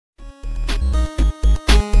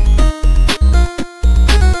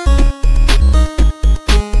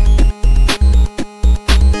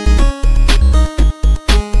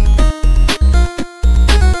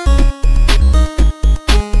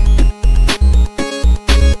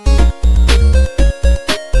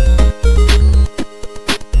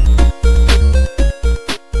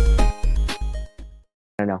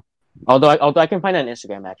Although I can find it on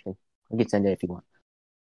Instagram actually. I can send it if you want.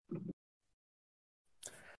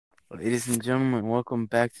 Ladies and gentlemen, welcome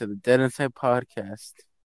back to the Dead Inside Podcast.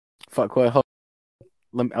 Fuck, wait, hold.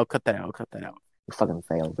 I'll cut that out. You fucking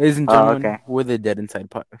failed. Ladies and gentlemen, okay. we're the Dead Inside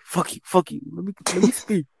Podcast. Fuck you. Let me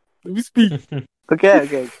speak.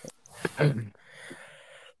 Okay.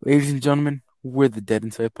 Ladies and gentlemen, we're the Dead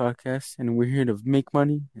Inside Podcast, and we're here to make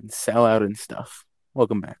money and sell out and stuff.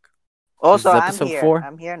 Welcome back. Also, This is I'm episode here. 4.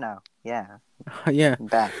 I'm here now. Yeah. Yeah. I'm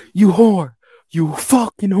back. You whore. You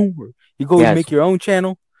fucking whore. You go Yes. make your own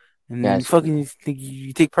channel, and Yes. you fucking think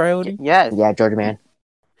you take priority? Yes. Yeah, Georgia man.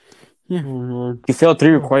 Yeah. You failed 3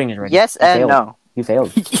 recordings already. Yes You and failed. no. You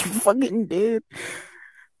failed. You fucking did.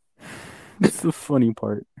 That's the funny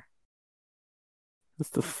part.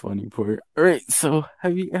 Alright, so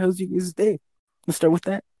how's your guys' day? Let's start with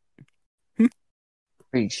that.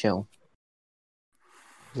 Pretty chill.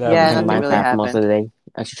 Yeah, Playing nothing really Minecraft most of happened. the day.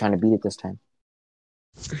 Actually trying to beat it this time.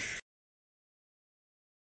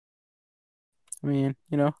 I mean,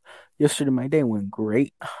 yesterday my day went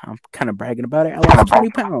great. I'm kind of bragging about it. I lost 20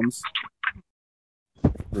 pounds.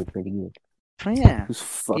 Pretty good. Oh yeah. It was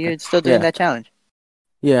fucking... You're still doing that challenge.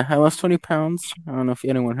 Yeah, I lost 20 pounds. I don't know if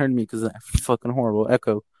anyone heard me because of that fucking horrible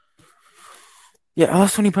echo. Yeah, I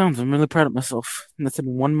lost 20 pounds. I'm really proud of myself. And that's in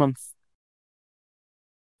 1 month.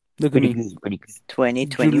 Look at me. Pretty good.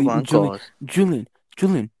 2021 goals. Julian,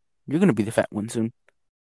 you're going to be the fat one soon.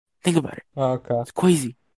 Think about it. Okay. It's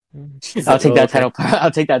crazy. I'll take that title.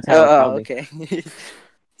 I'll take that title. Oh, Probably. okay.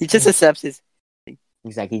 He just accepts his.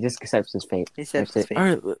 Exactly. He just accepts his fate. He accepts That's his fate. All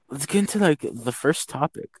right, let's get into the first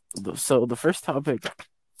topic. So the first topic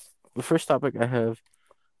I have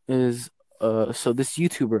is so this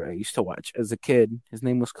YouTuber I used to watch as a kid. His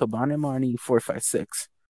name was Kabanimani456.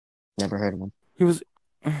 Never heard of him. He was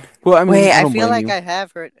well. I mean, Wait, I don't feel blame like you. I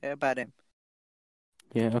have heard about him.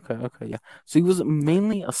 Yeah. Okay. Yeah. So he was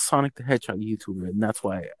mainly a Sonic the Hedgehog YouTuber, and that's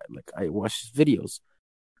why I watched his videos.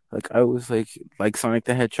 I was like Sonic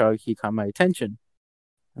the Hedgehog. He caught my attention.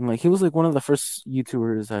 And he was one of the first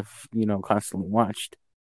YouTubers I've constantly watched.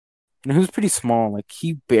 And he was pretty small.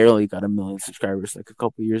 He barely got 1 million subscribers a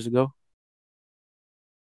couple years ago.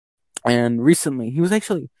 And recently, he was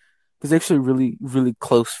actually really, really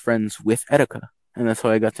close friends with Etika. And that's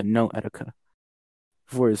how I got to know Etika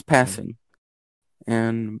before his passing.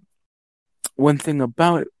 And one thing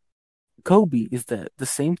about Kobe is that the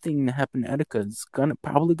same thing that happened to Etika is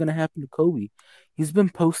probably gonna happen to Kobe. He's been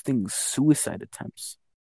posting suicide attempts.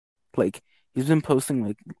 He's been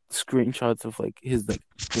posting screenshots of his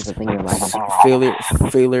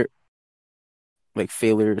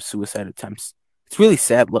failure suicide attempts. It's really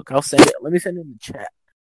sad. Look, I'll send it. Let me send it in the chat.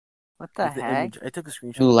 What the heck? Image. I took a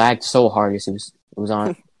screenshot. You lagged so hard. It was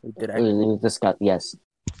on. Did It I? was disgusting. Yes.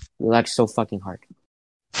 You lagged so fucking hard.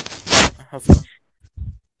 How's that?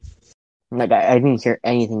 I didn't hear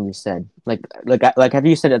anything you said. Have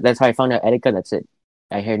you said that's how I found out Etika? That's it.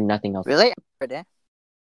 I heard nothing else. Really? I heard that.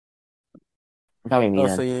 Probably me Oh,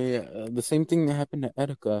 then. so yeah. The same thing that happened to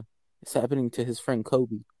Etika is happening to his friend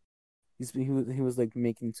Kobe. He was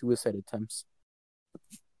making suicide attempts.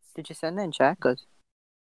 Did you send it in chat? Cause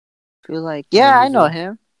I feel like I know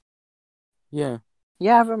him. Yeah.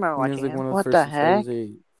 Yeah, I remember He was watching him. one of the What first the heck?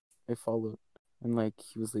 YouTubers I followed, and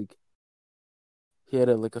he was he had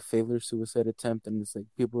a failure suicide attempt, and it's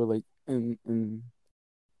people were in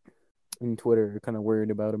Twitter kind of worried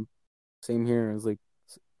about him. Same here as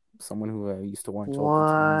someone who I used to watch all the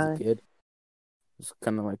time as a kid. Just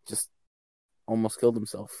kind of just almost killed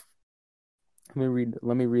himself. Let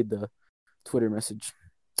me read the Twitter message.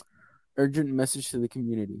 Urgent message to the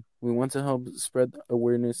community. We want to help spread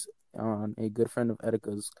awareness on a good friend of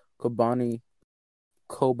Etika's, Koban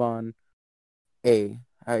A.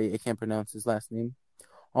 I can't pronounce his last name.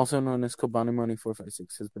 Also known as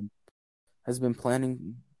Kabanimani456 has been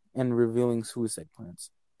planning and revealing suicide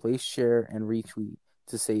plans. Please share and retweet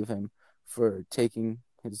to save him for taking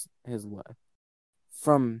his life.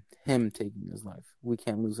 From him taking his life. We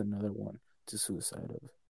can't lose another one to suicide of.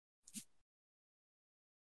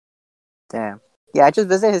 Damn. Yeah, I just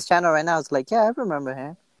visited his channel right now. It's I remember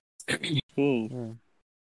him. Jeez. Yeah.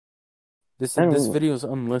 This video is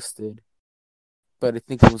unlisted, but I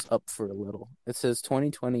think it was up for a little. It says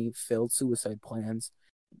 2020 failed suicide plans,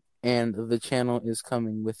 and the channel is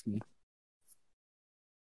coming with me.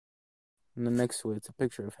 And then next to it, it's a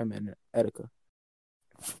picture of him and Etika.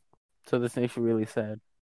 So this makes me really sad.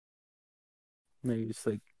 Maybe it's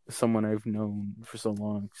someone I've known for so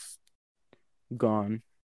long gone.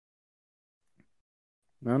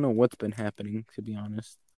 I don't know what's been happening, to be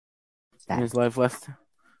honest. In his life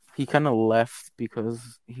he kind of left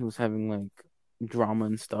because he was having drama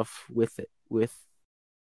and stuff with it, with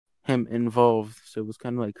him involved. So it was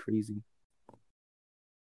kind of like crazy.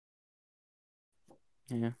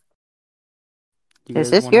 Yeah. Do you Is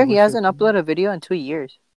guys this wanna year? He watch hasn't it? uploaded a video in 2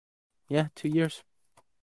 years. Yeah, 2 years.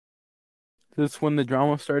 That's when the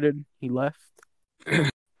drama started. He left. And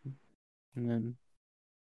then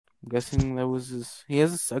I'm guessing that was his. He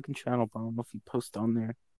has a second channel, but I don't know if he posts on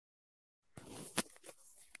there.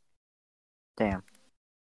 Damn.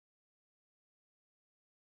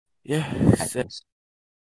 Yeah, Sadness.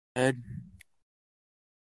 sad.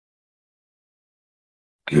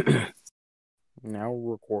 Now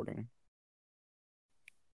we're recording.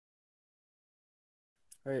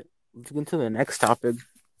 All right, let's get into the next topic.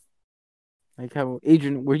 Like, how,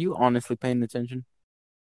 Adrian, were you honestly paying attention?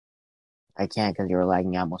 I can't because you were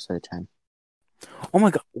lagging out most of the time. Oh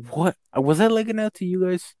my god, what? Was I lagging out to you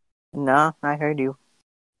guys? No, I heard you.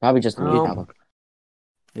 Probably just a me No. problem.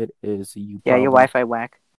 It is you. Yeah, your problem. Wi-Fi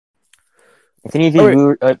whack. If any of you,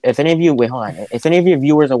 Alright. if any of you, wait, hold on. If any of your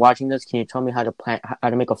viewers are watching this, can you tell me how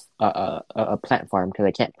to make a plant farm? Because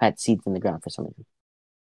I can't plant seeds in the ground for some reason.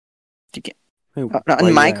 Wait, In why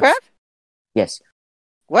you Minecraft? ask? Yes,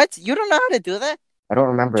 What? You don't know how to do that? I don't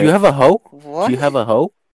remember. Do you have a hoe? What? Do you have a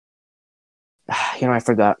hoe? You know, I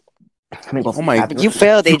forgot. Let me go. Oh my have- God. You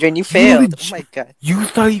failed, Adrian. You You failed. legit- Oh my god. You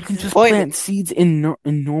thought you can just Boy, plant seeds in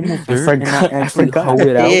normal dirt and forgot- not I actually forgot. hoe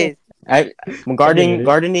it out? Jeez,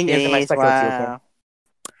 Gardening isn't my jeez, specialty. Okay. wow.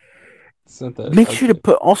 It's not that. Make sure to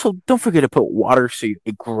put. Also, don't forget to put water so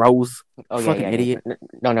it grows. Oh yeah, Fucking yeah, idiot. yeah.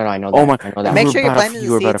 No, I know that. Oh my! I know that. Make You sure were you're about to- planting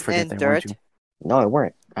you were the about to seeds forget in that, weren't dirt. you? No, I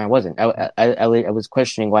weren't. I wasn't. I was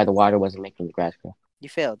questioning why the water wasn't making the grass grow. You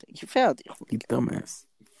failed. You failed. You dumbass,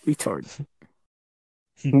 retard.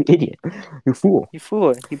 You idiot. You fool. You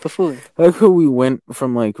fool. You buffoon. I like how we went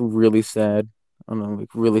from like really sad, I don't know, like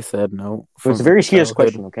really sad note. It was a from very serious childhood-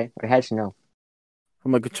 question. Okay, I had to know.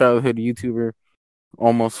 From like a childhood YouTuber,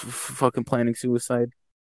 almost fucking planning suicide,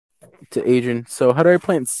 to Adrian. So how do I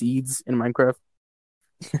plant seeds in Minecraft?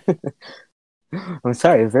 I'm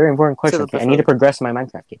sorry. It's a very important question. the Okay? I need to progress my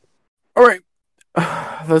Minecraft game. All right,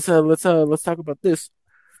 let's talk about this.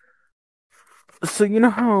 So you know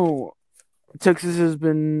how Texas has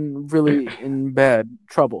been really in bad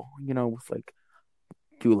trouble, you know, with like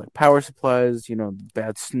power supplies, you know, the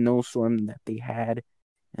bad snowstorm that they had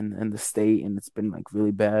in the state, and it's been like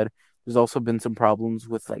really bad. There's also been some problems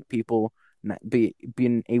with like people not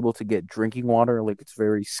being able to get drinking water, like it's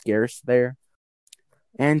very scarce there.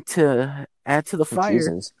 And to add to the fire,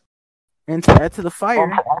 Jesus.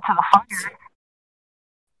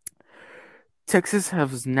 Texas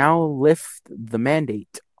has now lifted the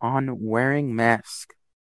mandate on wearing masks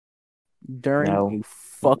during No. a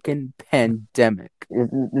fucking pandemic, They're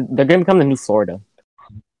gonna become the new Florida.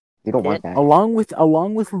 You don't want that. along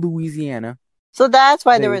with Louisiana. So that's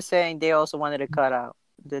why they They- were saying they also wanted to cut out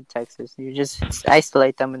the Texas. You just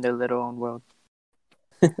isolate them in their little own world.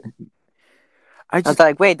 I I was just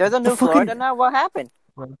like, wait, there's a new fucking- Florida now? What happened?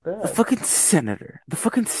 the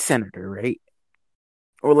fucking senator, right?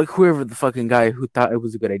 Or like whoever the fucking guy who thought it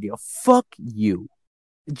was a good idea. Fuck you.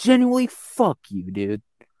 Genuinely fuck you, dude.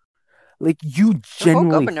 Like you The whole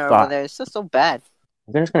genuinely governor over thought. there is just so bad.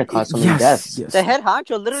 They're just gonna cause so many Yes, deaths. yes. The head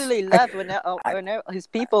honcho literally left when his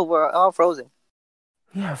people were all frozen.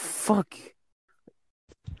 Yeah, fuck.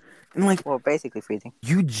 And like Well, basically freezing.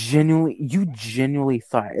 you genuinely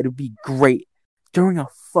thought it'd be great during a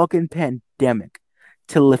fucking pandemic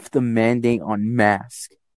to lift the mandate on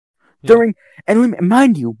masks. Yeah.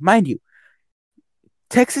 Mind you,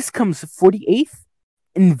 Texas comes 48th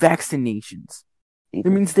in vaccinations. That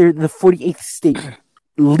means they're the 48th state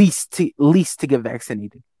least to get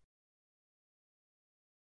vaccinated.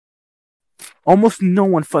 Almost no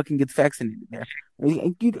one fucking gets vaccinated there.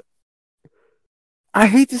 I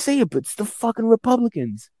hate to say it, but it's the fucking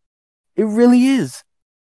Republicans. It really is.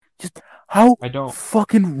 Just how I don't.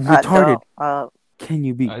 fucking retarded No, can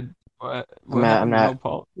you be? I'm not-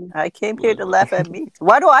 I came here to laugh at me.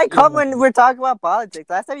 Why do I come when we're talking about politics?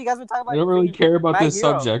 Last time you guys were talking about I don't really care about My this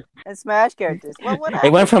Hero subject. and Smash characters. What They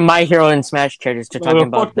happened? went from My Hero and Smash characters to talking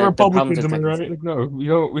about fuck the the problems Republicans, of am I Texas. right? Like, no,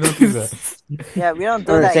 we don't do that. Yeah, we don't do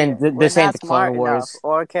They're that. saying- here. they're We're saying not the Clone smart enough Wars.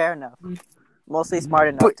 or care enough. Mostly smart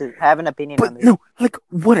enough But- to have an opinion on But this. no, like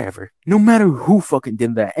whatever. No matter who fucking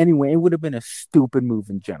did that, anyway, it would have been a stupid move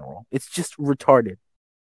in general. It's just retarded.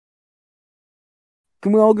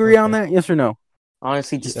 Can we all agree on that? Yes or no?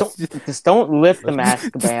 Honestly, just Yes. don't lift the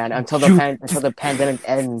mask ban until the pandemic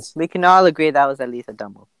ends. We can all agree that was at least a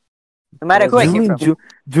dumb move. No matter who I came from.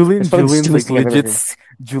 It's probably the stupidest thing I've ever heard.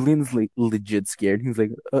 Julian's like legit scared. He's like,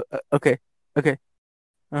 okay, okay,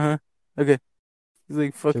 okay. He's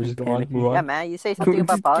like Should we fucking just go on? panicking. Move Yeah, on? man. You say something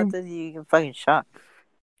about politics, you get fucking shot.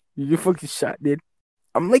 You get fucking shot, dude.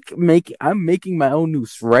 I'm making my own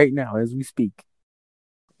noose right now as we speak.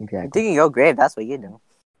 You're Exactly. digging your grave. That's what you do.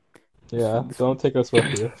 Yeah, don't take us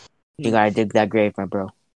with you. You gotta dig that grave, my bro.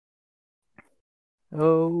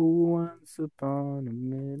 Oh, once upon a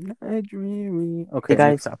midnight dreary. Okay, Hey,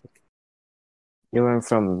 guys. next topic. We went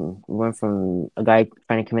from a guy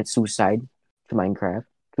trying to commit suicide to Minecraft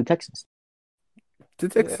to Texas. To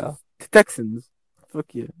Texas. Yeah. To Texans.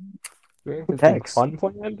 Fuck yeah. Anything Text. fun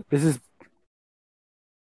planned? This is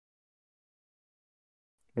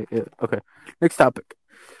okay. Next topic.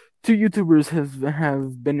 Two YouTubers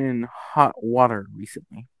have been in hot water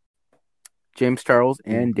recently. James Charles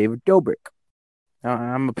and David Dobrik. Now,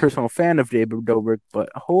 I'm a personal fan of David Dobrik, but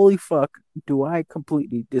holy fuck, do I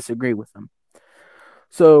completely disagree with him.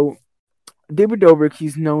 So, David Dobrik,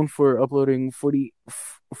 he's known for uploading 4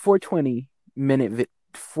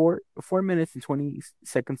 minutes and 20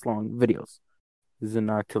 seconds long videos. This is an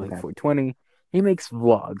Octilic 420. He makes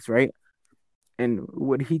vlogs, right? And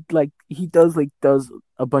what he does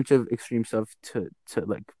a bunch of extreme stuff to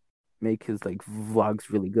like make his like vlogs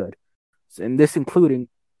really good. And this including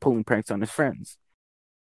pulling pranks on his friends.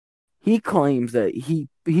 He claims that he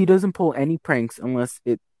doesn't pull any pranks unless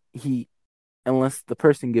the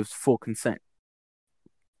person gives full consent.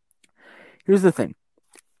 Here's the thing.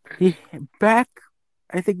 I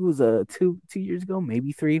think it was 2 years ago,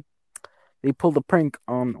 maybe 3. They pulled a prank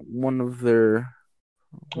on one of their.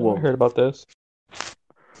 I heard about this.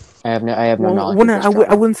 I have no knowledge.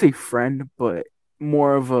 I wouldn't say friend, but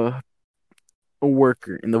more of a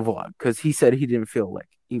worker in the vlog, because he said he didn't feel like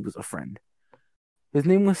he was a friend. His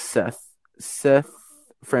name was Seth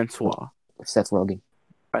Francois. Seth Rogen.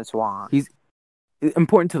 Francois. He's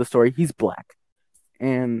important to the story. He's black,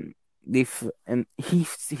 and he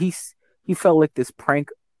felt like this prank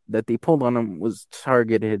that they pulled on him was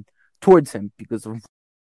targeted towards him because of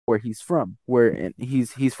where he's from.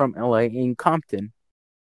 He's from LA in Compton,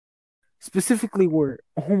 specifically where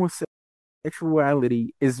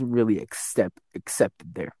homosexuality isn't really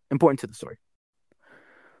accepted there. Important to the story.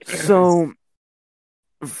 So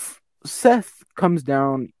Seth comes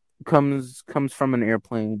from an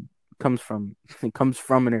airplane. Bad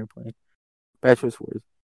choice of words.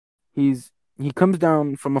 He comes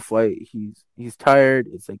down from a flight. He's tired.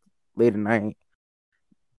 It's like late at night.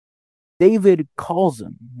 David calls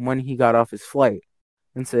him when he got off his flight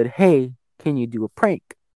and said, "Hey, can you do a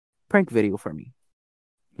prank video for me?"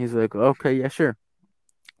 He's like, "Okay, yeah, sure."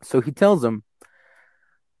 So he tells him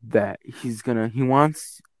that he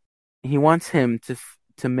wants him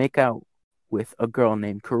to make out with a girl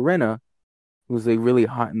named Corinna, who's like really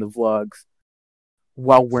hot in the vlogs,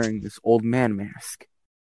 while wearing this old man mask.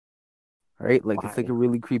 Right? Like, it's like a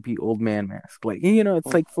really creepy old man mask. Like,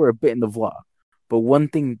 it's like for a bit in the vlog. But one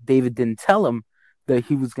thing David didn't tell him, that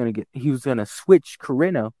he was gonna switch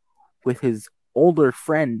Corinna with his older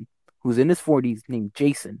friend who's in his 40s named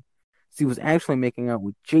Jason. So he was actually making out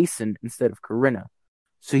with Jason instead of Corinna.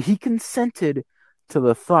 So he consented to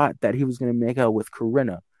the thought that he was gonna make out with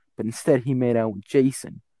Corinna, but instead he made out with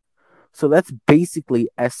Jason. So that's basically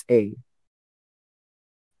SA.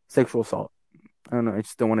 Sexual assault. I don't know, I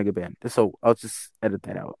just don't want to get banned. So I'll just edit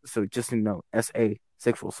that out. So just so you know, SA,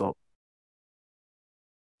 sexual assault.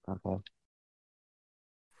 Okay.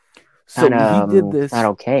 So he did this. Not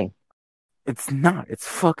okay. It's not. It's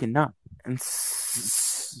fucking not. And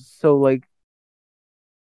so, like,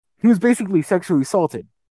 he was basically sexually assaulted,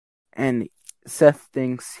 and Seth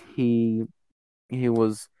thinks he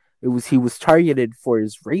was targeted for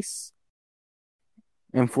his race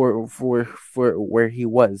and for where he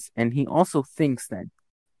was, and he also thinks that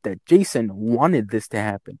Jason wanted this to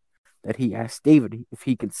happen, that he asked David if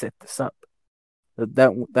he could set this up.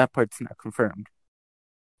 That part's not confirmed.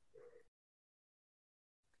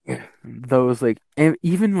 Though it was like, and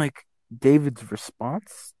even like David's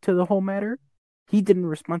response to the whole matter, he didn't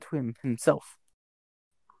respond to him himself.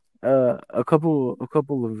 A couple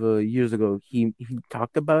of years ago, he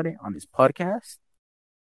talked about it on his podcast,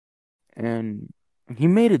 and he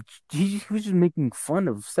was just making fun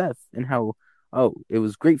of Seth and how, it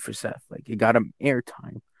was great for Seth, like it got him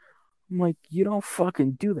airtime. I'm like, you don't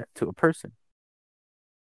fucking do that to a person.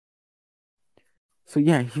 So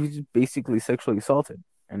yeah, he was basically sexually assaulted,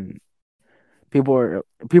 and people are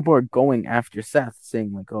going after Seth,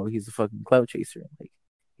 saying like, "Oh, he's a fucking clout chaser." Like,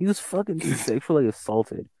 he was fucking sexually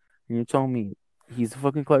assaulted, and you're telling me he's a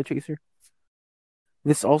fucking clout chaser?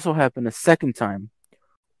 This also happened a second time,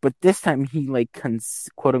 but this time he like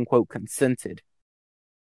quote unquote consented.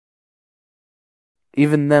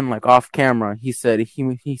 even then, like off camera, he said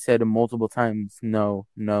multiple times, no,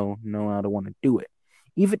 I don't want to do it.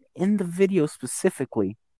 Even in the video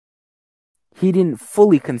specifically, he didn't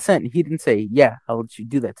fully consent. He didn't say, yeah, I'll let you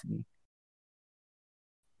do that to me.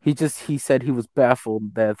 He said he was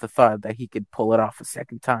baffled at the thought that he could pull it off a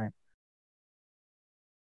second time.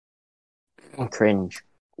 Cringe.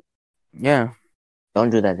 Yeah. Don't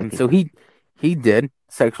do that to And people. so he did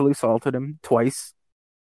sexually assaulted him twice.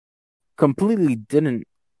 Completely didn't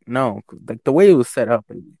know, like the way it was set up.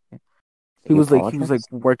 He was like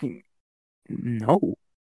working. No,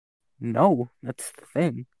 that's the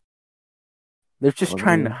thing. They're just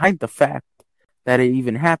trying to hide the fact that it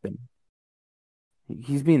even happened.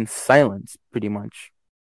 He's being silenced pretty much.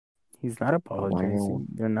 He's not apologizing.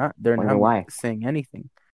 They're not saying anything.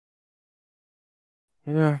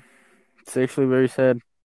 Yeah, it's actually very sad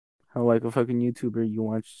how like a fucking YouTuber you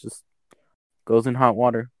watch just goes in hot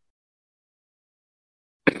water.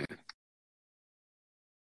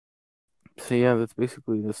 So yeah, that's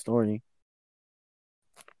basically the story.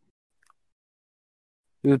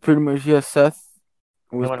 It was pretty much Seth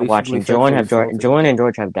was watching. Joanne and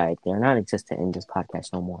George have died. They're not existent in this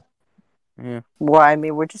podcast no more. Yeah. Well, I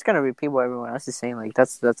mean, we're just gonna repeat what everyone else is saying. Like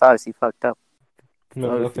that's obviously fucked up.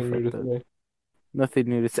 Nothing new to say. Nothing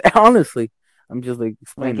new to say. Honestly, I'm just like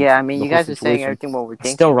explaining. Like, yeah, I mean, you guys are saying everything what we're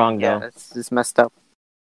thinking. Still wrong though. Yeah, it's messed up.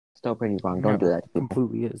 Still pretty wrong. Don't do that.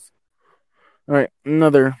 Completely is. All right,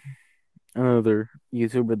 another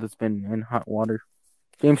YouTuber that's been in hot water,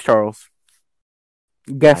 James Charles.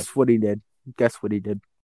 Guess what he did.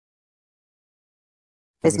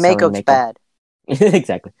 His makeup's bad.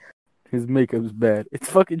 Exactly. His makeup's bad. It's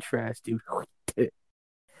fucking trash, dude.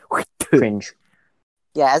 Cringe.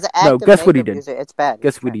 Yeah, as an actor, guess what he did. It's bad.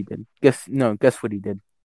 Guess what he did. Guess what he did.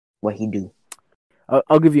 What he do?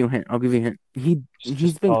 I'll give you a hint.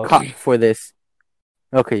 He's been caught for this.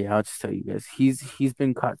 Okay, yeah, I'll just tell you guys. He's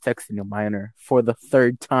been caught texting a minor for the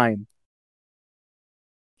third time.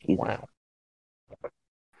 Wow.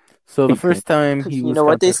 So the first time he was, you know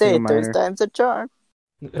what they say, third time's a charm.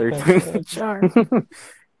 Third time's a charm.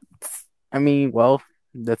 I mean, well,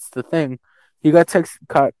 that's the thing. He got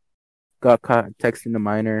caught texting a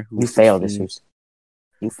minor. You failed, Jesus.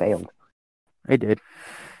 You failed. I did.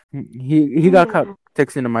 He got caught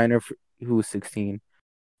texting a minor who was 16,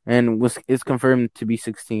 and is confirmed to be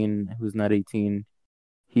 16, who's not 18.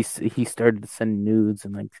 He started to send nudes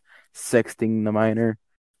and like sexting the minor.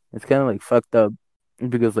 It's kind of like fucked up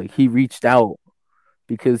because like he reached out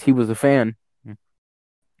because he was a fan,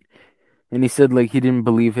 and he said like he didn't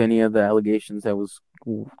believe any of the allegations that was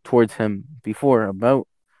towards him before about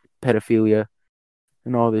pedophilia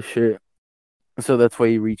and all this shit. So that's why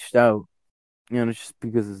he reached out, just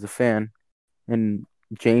because he's a fan. And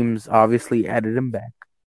James obviously added him back.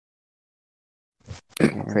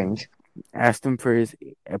 Cringe. Asked him for his.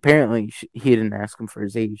 Apparently, he didn't ask him for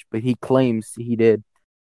his age, but he claims he did.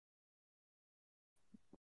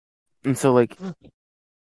 And so, like,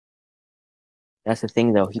 that's the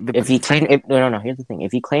thing, though. Here's the thing.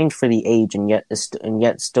 If he claimed for the age and yet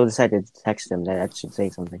still decided to text him, that should say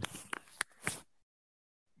something.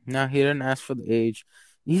 No, he didn't ask for the age.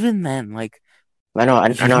 Even then, like, I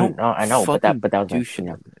know, but that was shit.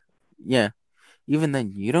 Yeah, even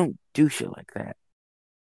then, you don't do shit like that.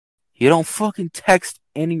 You don't fucking text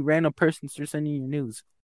any random person to send you your news.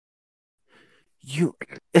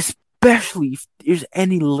 Especially if there's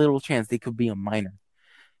any little chance they could be a minor.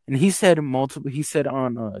 And he said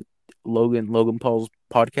on Logan Paul's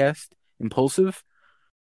podcast, Impulsive,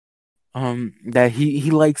 that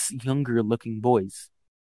he likes younger looking boys.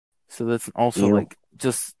 So that's also like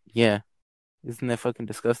just isn't that fucking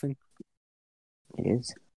disgusting? It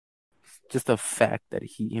is. Just the fact that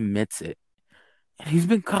he admits it. And he's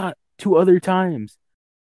been caught 2 other times.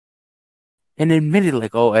 And admitted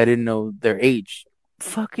like, oh, I didn't know their age.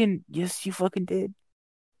 Fucking yes, you fucking did.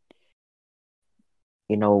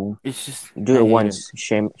 It's just do it once.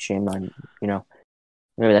 Shame on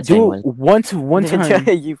Maybe that's do it one time.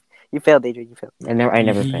 you failed, Adrian. You failed. I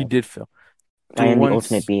never failed. You did fail. I am the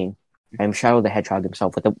ultimate being. I am Shadow the Hedgehog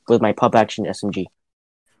himself with my pub action SMG.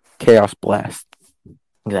 Chaos Blast.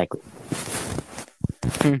 Exactly.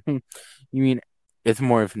 You mean it's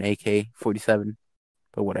more of an AK-47,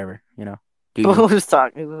 but whatever, Who's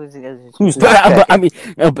talking? Who's the, I mean,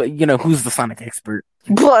 but who's the Sonic expert?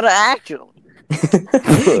 But actually,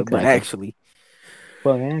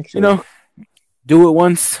 do it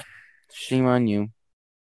once, shame on you.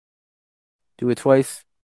 Do it twice,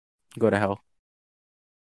 go to hell.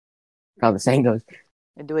 How the saying goes.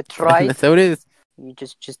 And do it twice. That's how it is. You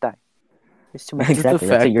just die. It's too much.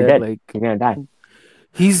 Exactly. You're dead. Like, you're gonna die.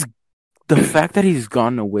 the fact that he's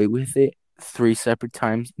gone away with it 3 separate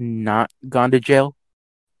times, not gone to jail,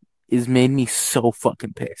 is made me so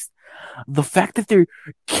fucking pissed. The fact that they're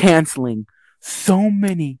canceling so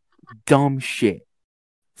many dumb shit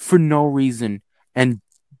for no reason and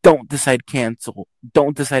don't decide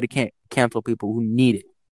to cancel people who need it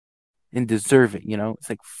and deserve it, you know? It's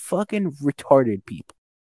like fucking retarded people.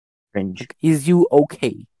 Cringe. Like, is you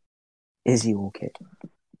okay? Is you okay?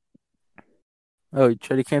 Oh, you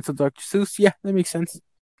try to cancel Dr. Seuss? Yeah, that makes sense.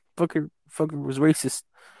 Fucker was racist.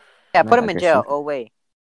 Yeah, No, put him in Dr. jail. Seuss. Oh wait.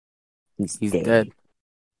 He's dead.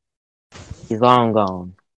 He's long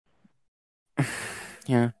gone.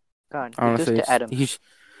 Yeah, Gone. honestly, Reduced to Adam. he's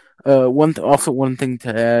one thing to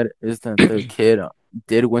add is that the kid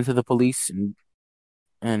did went to the police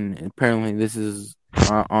and apparently this is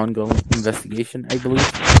ongoing investigation, I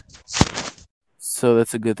believe. So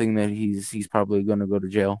that's a good thing that he's probably gonna go to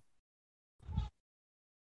jail.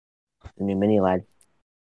 The new mini lad.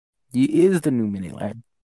 He is the new mini lad.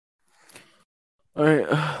 All right.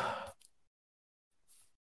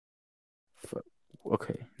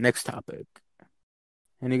 Okay, next topic.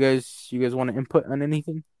 You guys want to input on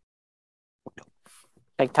anything?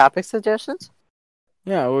 Like topic suggestions?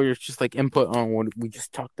 Yeah, or it's just like input on what we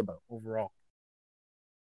just talked about overall.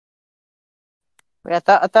 Wait, I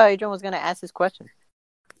thought Adrian was gonna ask this question.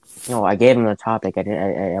 No, I gave him the topic.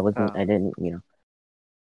 I wasn't. Oh. I didn't. You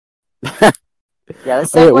know. Yeah,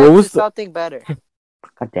 let's Wait, what segue was to the- something better.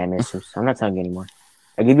 God damn it, Jesus. I'm not telling you anymore.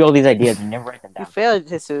 I give you all these ideas and you never write them You down. failed,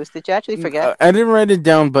 Jesus. Did you actually forget? I didn't write it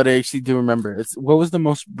down, but I actually do remember. What was the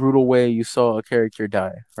most brutal way you saw a character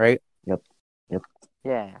die? Right?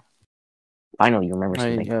 Yeah. Finally, you remember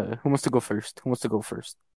something. Who wants to go first?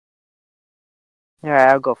 All right,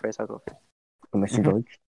 I'll go first. Mr.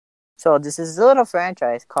 George. So this is a little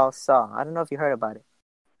franchise called Saw. I don't know if you heard about it.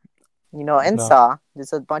 You know, in No. Saw,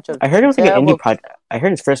 there's a bunch of. I heard it was like an terrible- indie project. I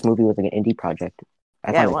heard his first movie was like an indie project.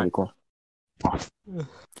 I Yeah, thought it it was pretty cool.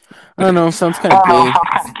 I don't know. Sounds kind of gay.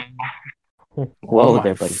 Whoa Oh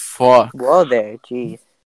there, my buddy. Fuck. Whoa there, jeez.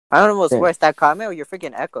 I don't know what's Yeah. worse, that comment or your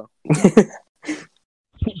freaking echo.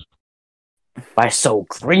 Why so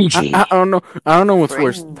cringy? I don't know. I don't know what's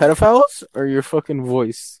worse, Cringe. pedophiles or your fucking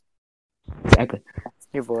voice. Exactly.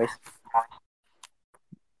 Your voice.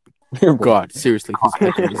 God, seriously, whose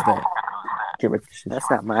echo is that? That's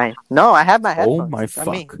not mine. No, I have my headphones. Oh my It's not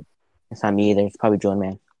me. fuck! It's not me either. It's probably Joe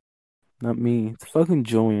Man. Not me. It's fucking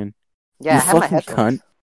Julian. Yeah, You I have my fucking headphones. cunt.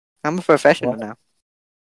 I'm a professional What? now.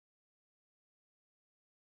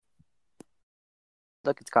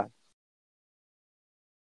 Look, it's gone.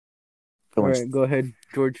 Go All on. right, go ahead,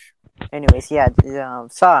 George. Anyways, yeah,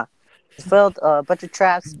 Saw. It's filled a bunch of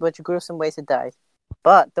traps, bunch of gruesome ways to die.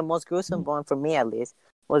 But the most gruesome one, for me at least,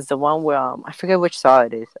 was the one where I forget which Saw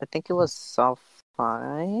it is. I think it was Saw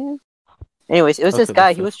 5. Anyways, it was Okay, this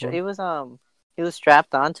guy. the fifth one. He was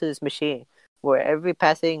strapped onto this machine where every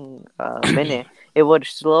passing minute it would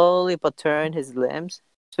slowly but turn his limbs,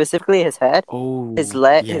 specifically his head, Oh, his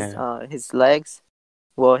yeah. his legs,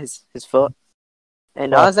 well, his foot,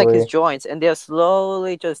 and I was like his Fuck, joints, and they'll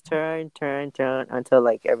slowly just turn until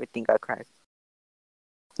like everything got cracked.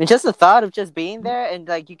 And just the thought of just being there and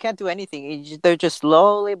like you can't do anything. They're just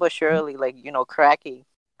slowly but surely like cracking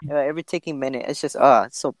every ticking minute. It's just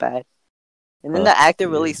it's so bad. And then the actor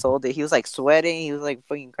really sold it. He was like sweating. He was like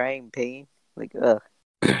fucking crying in pain. Like ugh.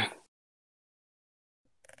 I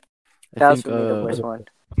That was think, for me the worst one.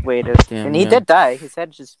 Wait, damn, and he yeah. did die. His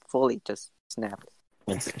head just fully just snapped.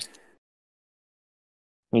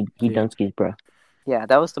 He Dunskies, bro. Yeah,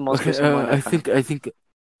 that was the most Okay, gruesome one. I think,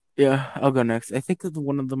 yeah, I'll go next. I think that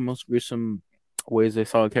one of the most gruesome ways I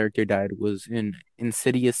saw a character died was in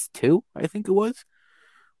Insidious 2, I think it was,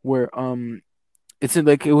 where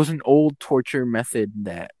it was an old torture method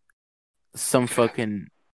that some fucking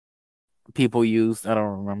people used. I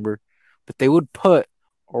don't remember, but they would put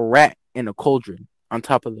a rat in a cauldron on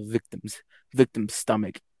top of the victim's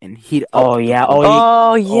stomach and heat up. Oh the yeah. cauldron.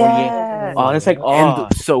 Oh yeah. Oh, that's like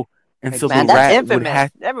And so Man, the that's rat infamous. would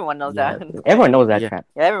have. Everyone knows Yeah. that. Everyone knows that Yeah. crap.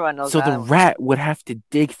 Yeah, everyone knows So that. the rat would have to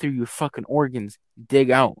dig through your fucking organs, dig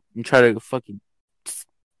out, and try to fucking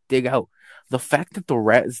dig out. The fact that the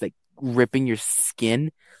rat is like ripping your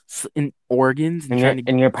skin and organs and trying to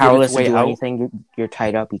And you're get its powerless to way do out. anything. You're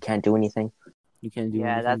tied up. You can't do anything. You can't do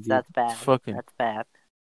Yeah, anything. that's dude. bad. It's fucking, That's bad.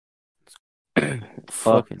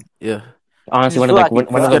 fucking, yeah. Honestly, Just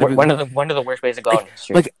one of the worst ways to go in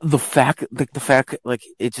history. Like the fact, like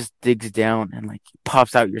it just digs down and like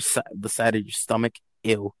pops out the side of your stomach.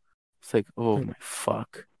 Ew. It's like, oh my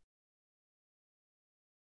fuck.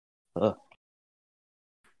 Ugh.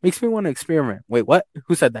 Makes me want to experiment. Wait, what?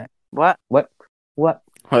 Who said that? What? What?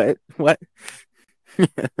 What? What?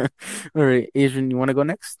 All right, Adrian, you want to go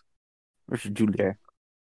next, or should Julie? Sure.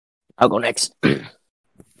 I'll go next.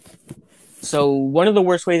 So one of the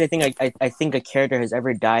worst ways I think a character has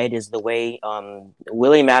ever died is the way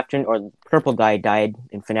William Afton or the purple guy died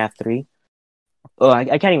in FNAF 3. Oh,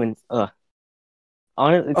 I can't even.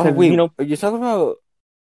 Honestly, Oh wait, you know, are you talking about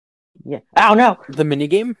yeah. Oh no. the mini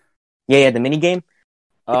game? Yeah, the mini game.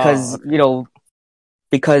 Because okay. you know,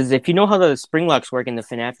 because if you know how the spring locks work in the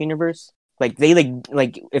FNAF universe, like they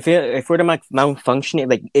like if we're to malfunction,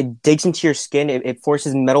 it digs into your skin, it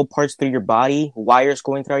forces metal parts through your body, wires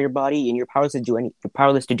going throughout your body, and you're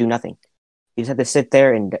powerless to do nothing. You just have to sit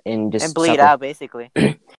there and just And bleed suffer. out, basically.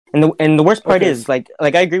 And the worst part Okay. is like I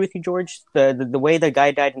agree with you, George. The way the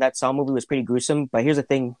guy died in that Saw movie was pretty gruesome. But here's the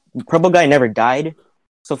thing: Purple guy never died,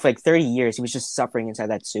 so for like 30 years he was just suffering inside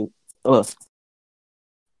that suit. Ugh.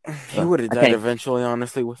 He would have I died can't- eventually,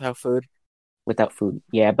 honestly, without food. Without food.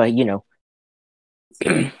 Yeah, but you know.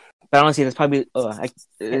 But honestly, that's probably This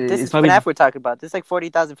it's is probably FNAF we're talking about. This is like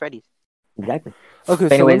 40,000 Freddy's. exactly. Okay, But so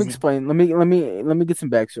let anyways- me explain. Let me get some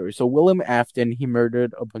backstory. So William Afton, he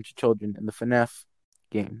murdered a bunch of children in the FNAF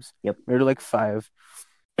games. Yep. Murdered like 5.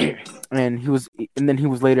 and then he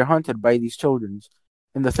was later haunted by these children.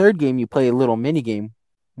 In the third game, you play a little mini game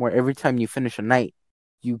where every time you finish a night,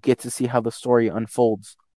 you get to see how the story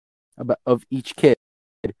unfolds of each kid.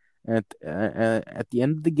 And at the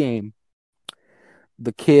end of the game,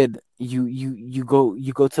 the kid you go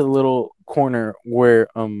to the little corner where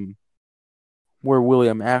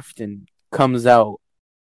William Afton comes out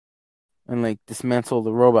and like dismantle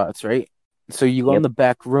the robots, right? So you go in the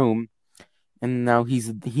back room, and now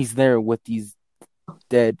he's there with these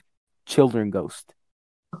dead children ghosts,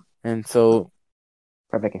 and so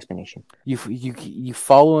Perfect explanation. you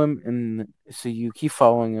follow him, and so you keep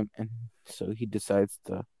following him, and so he decides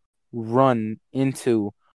to run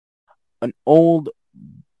into an old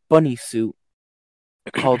bunny suit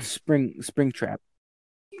called Springtrap.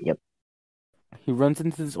 Yep. He runs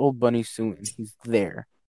into this old bunny suit, and he's there.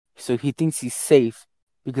 So he thinks he's safe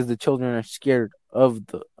because the children are scared of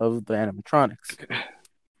the animatronics.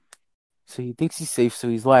 So he thinks he's safe, so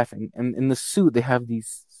he's laughing. And in the suit, they have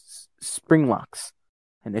these spring locks,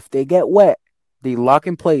 and if they get wet, they lock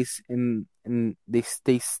in place and they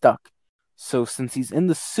stay stuck. So since he's in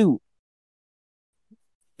the suit,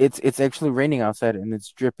 it's actually raining outside and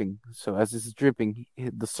it's dripping. So as it's dripping,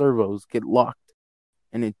 the servos get locked,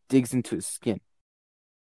 and it digs into his skin.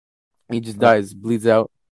 He just dies, bleeds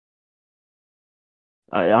out.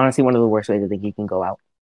 Honestly, one of the worst ways I think he can go out.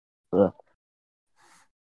 Ugh.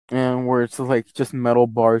 And where it's like just metal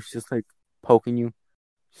bars just like poking you.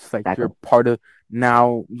 Just like Exactly. you're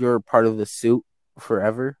part of the suit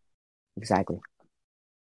forever. Exactly.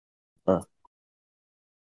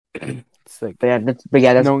 It's like But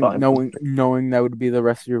yeah, that's knowing that would be the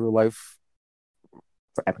rest of your life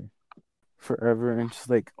forever. and just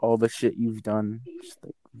like all the shit you've done, just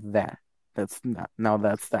like that. That's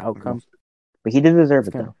the outcome. But he did deserve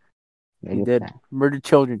it Okay. though. He did. Murdered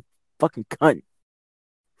children. Fucking cunt.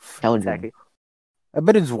 Hell Exactly. I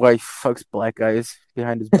bet his wife fucks black guys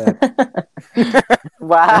behind his back.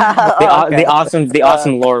 Wow. The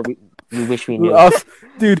awesome lore we wish we knew.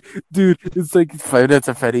 Dude, it's like Five Nights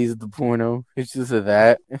at Freddy's the porno. It's just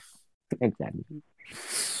that. Exactly.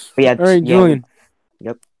 But yeah, All right, Julian.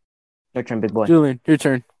 Yep. Your turn, big boy. Julian, your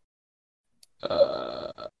turn.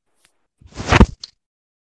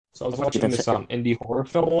 So I was watching this indie horror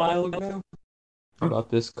film a while ago about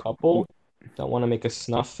this couple that want to make a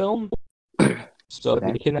snuff film. So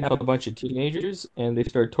they kidnap a bunch of teenagers and they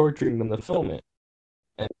start torturing them to film it.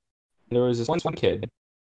 And there was this one kid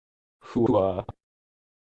who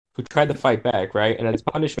tried to fight back, right? And as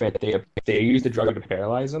punishment, they used the drug to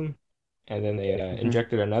paralyze him, and then they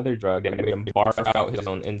injected another drug that made him barf out his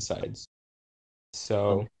own insides.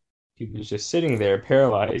 So he was just sitting there,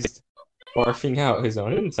 paralyzed, barfing out his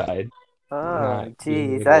own inside. Oh, being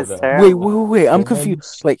jeez, able that's to- terrible. Wait, I'm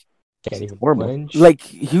confused. Like Can't even Horrible. flinch. Like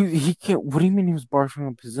he can't. What do you mean he was barfing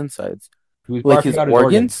up his insides? He was Like barfing his out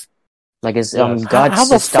organs? Like his Yes. guts, How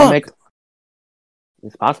the his stomach. fuck?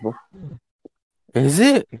 It's possible. Is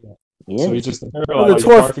it? Yeah. So he's just paralyzed,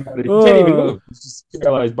 dwarf. barfing out. He can't even move. He's just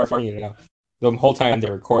paralyzed, barfing it out. The whole time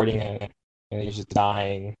they're recording it, and he's just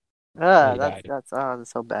dying. Ah, He died. that's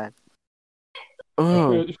so bad.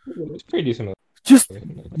 Oh, It's pretty decent. just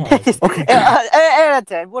Okay.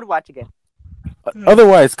 Would watch again.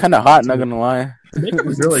 otherwise kind of hot. Not gonna lie. The makeup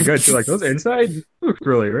was really good too. Like those insides look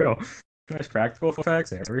really real. Nice practical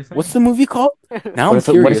effects and everything. What's the movie called? Now What I'm if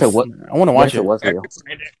it- what if curious. it wa- I want to What watch if it it. was real?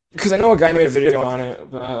 Because I know a guy made a video on it,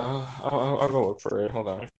 but I'll go look for it. Hold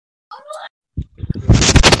on.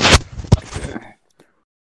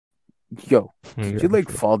 Yo, did you like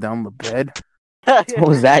fall down the bed? What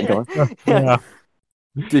was that doing? Yeah.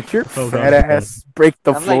 Did your Fell fat down the bed. ass break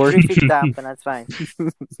the I'm floor? like 3 feet down, but that's fine.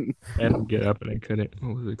 I had to get up and I couldn't.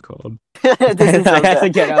 What was it called? This is so I had to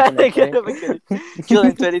sad. get up and I I get up and couldn't. get it.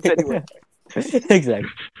 July 2021. Exactly.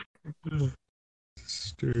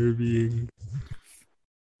 Disturbing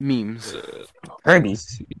Memes. Herbie.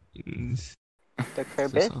 scenes. The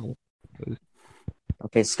Kerbit.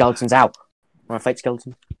 Okay, skeletons out. Wanna fight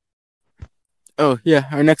skeletons? Oh yeah,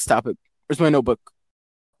 our next topic. Where's my notebook?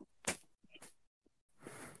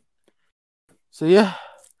 So yeah,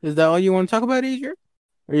 is that all you want to talk about, Adrian?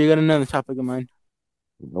 Or you got another topic in mind?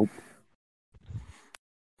 Nope.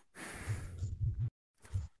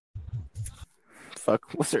 Fuck.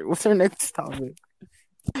 What's our next topic?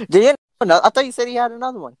 Did you know? I thought you said he had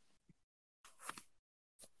another one.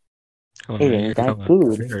 Oh, Hey, no, ain't you're that coming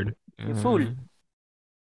food? prepared. You fool.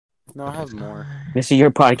 No, I have more. This is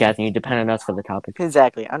your podcast and you depend on us for the topic.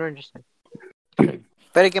 Exactly. I don't understand.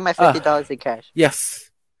 Better get my $50 in cash. Yes,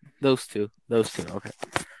 those two. Okay.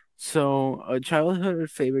 So, our childhood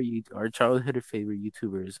favorite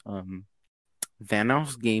YouTubers,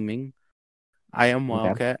 Vanoss Gaming, I Am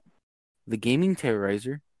Wildcat, The Gaming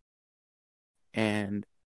Terrorizer, and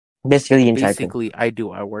Basically the entire crew. basically I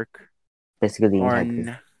Do Our Work. Basically the entire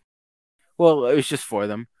crew. Well, it was just for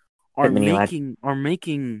them. Are Mini lad. making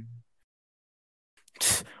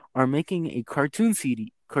a cartoon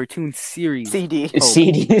series. CD. Oh.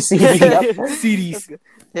 CD. Yep. CDs.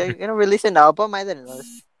 They're gonna release an album. I didn't know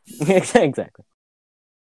this. Exactly.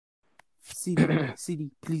 CD,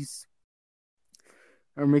 please.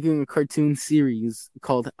 Are making a cartoon series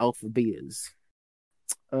called Alpha Betas.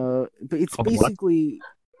 But it's Called what? basically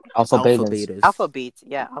Also Alpha betas. Betas. Alpha Beats.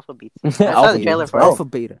 Yeah, Alpha Beats. I saw Alpha the trailer Beats. for it. Alpha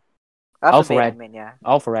Beta. Alpha Beta, Red. I mean, yeah.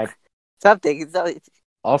 All for red. Something. It's,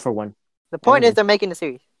 All for one. the point is Everything. they're making a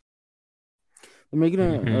series. They're making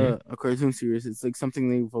Mhm. a cartoon series. It's like something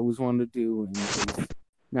they've always wanted to do, and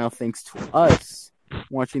now thanks to us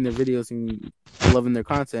watching their videos and loving their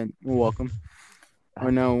content, you're welcome.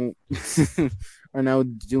 Are now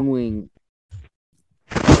doing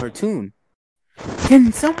a cartoon.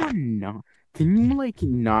 Can someone not? Can you like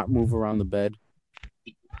not move around the bed?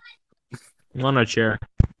 I'm on a chair.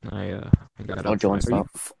 I got Oh, up. Joe and Are you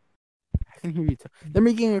stuff. I can hear you. They're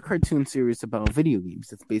making a cartoon series about video games.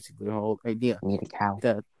 That's basically the whole idea. Need a cow.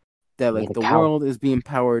 That like Need a the cow. world is being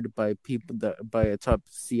powered by people by a top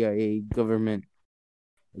CIA government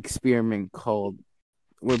experiment called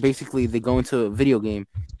where basically they go into a video game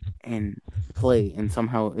and play, and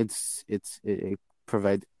somehow it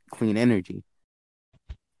provides clean energy.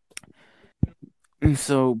 And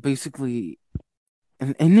so basically,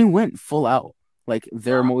 and they went full out. Like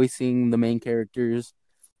they're voicing the main characters.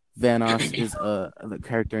 Vanoss is the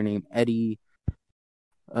character named Eddie.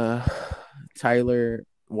 Tyler,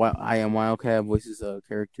 I Am Wildcat voices a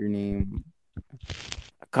character named.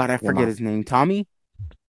 God, I forget his name. Tommy,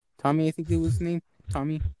 I think it was his name.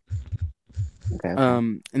 Tommy. Okay.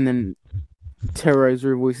 And then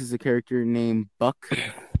Terrorizer voices a character named Buck.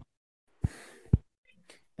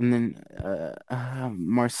 And then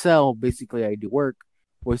Marcel, basically I Do Work,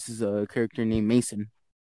 voices a character named Mason.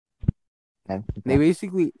 Okay. They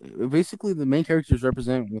basically the main characters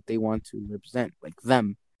represent what they want to represent, like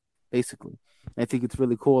them, basically. And I think it's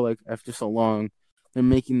really cool. Like after so long, they're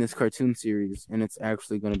making this cartoon series, and it's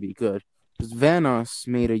actually going to be good. Because Vanoss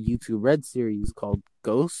made a YouTube Red series called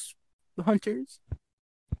Ghost Hunters,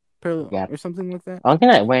 or something like that. I don't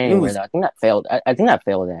think that went anywhere was- though. I think that failed. I think that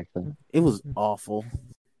failed actually. It was awful.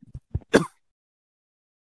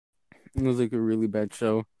 It was like a really bad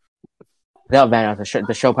show, Without Vanoss,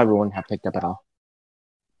 the show probably wouldn't have picked up at all.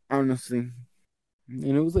 honestly.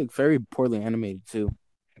 And it was like very poorly animated too.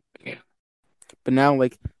 But now,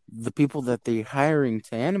 like the people that they're hiring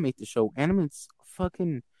to animate the show animates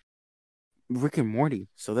fucking Rick and Morty,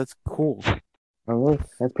 so that's cool. Oh, really?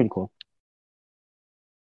 That's pretty cool.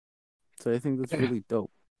 So I think that's really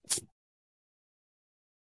dope.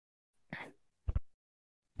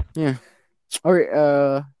 Yeah. All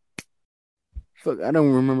right. Fuck, I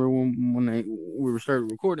don't remember when we started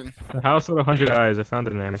recording. The House with 100 Eyes. I found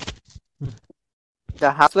it in anime.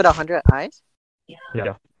 The House with 100 Eyes? Yeah.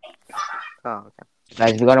 Oh, okay.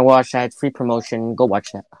 Guys, if you're gonna watch that, it's free promotion. Go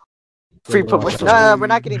watch that. Free promotion. No, we're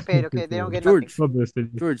not getting paid, okay? They don't get nothing.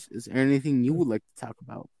 George, is there anything you would like to talk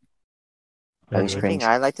about? That was Anything cringe.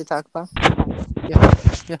 I like to talk about?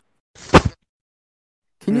 Yeah.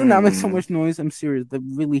 Can you not make so much noise? I'm serious. That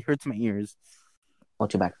really hurts my ears. Not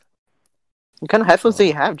too bad. What kind of headphones do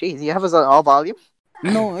you have? Jeez, you have us on all volume?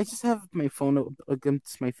 No, I just have my phone up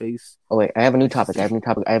against my face. Oh wait, I have a new topic. I have a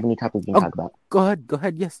new topic we can talk about. Go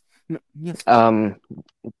ahead. Yes. No, yes.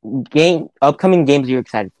 Upcoming games you're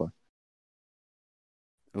excited for.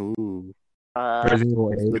 Ooh. Resident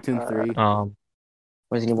Evil 8. Splatoon 3.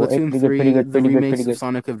 Resident Evil 8, Splatoon 3, pretty the good, remakes pretty good. of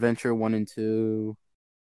Sonic Adventure 1 and 2.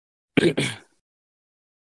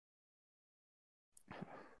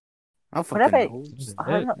 I'll fucking Whatever. know. Just I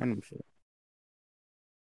don't know. random shit.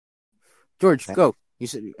 George, go. You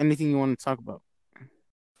said anything you want to talk about?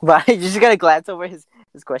 Why? You just gotta glance over his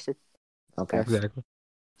question. Okay. Exactly.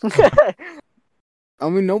 I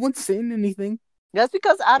mean, no one's saying anything. That's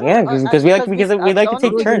because I don't. Yeah, because we like to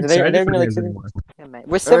take think- turns. They're gonna like. Yeah, man.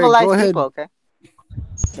 We're civilized ahead. people, okay?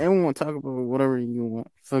 Everyone want to talk about whatever you want.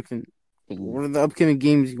 Fucking, what are the upcoming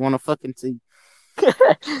games you want to fucking see? Well,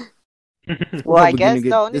 I Probably guess gonna get-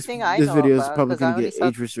 the only this, thing I this know video is about, probably 'cause I gonna only get saw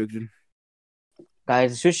age restriction.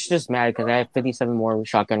 Guys, Switch is just mad because I have 57 more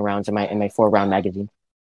shotgun rounds in my 4-round magazine.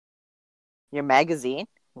 your magazine.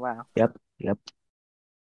 Wow.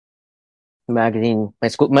 Magazine,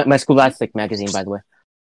 my Scholastic magazine, by the way.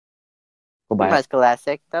 Go buy My it.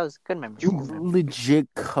 Scholastic. That was good memory. You legit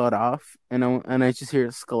cut off, and I just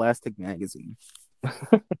hear Scholastic magazine.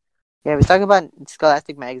 Yeah, we're talking about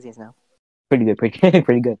Scholastic magazines now. Pretty good, pretty good.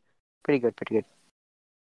 Pretty good.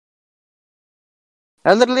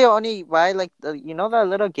 I literally only buy like the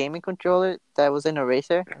little gaming controller that was in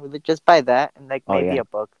Eraser. I would just buy that and like Oh, maybe yeah. a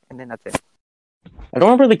book, and then that's it. I don't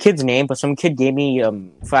remember the kid's name, but some kid gave me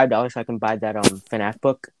 $5 so I can buy that FNAF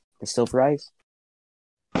book, The Silver Eyes.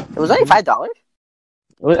 It was only $5.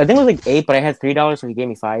 I think it was like $8, but I had $3, so he gave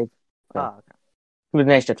me $5. Oh, okay. He was a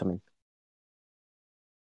nice gentleman.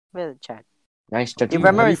 With the chat. Nice Do you gentleman.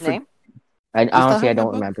 remember How do his you name? I still honestly, I have that don't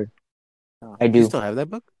book? remember. Oh. I Do do. you still have that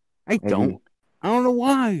book? I do. don't. I don't know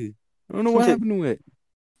why. I don't know what happened to it.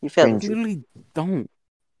 You feel Cringe. I literally don't.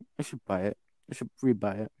 I should buy it. I should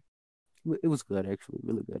rebuy it. It was good, actually.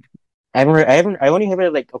 Really good. I only have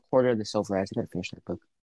like a quarter of The Silver Eyes. I gotta finish that book.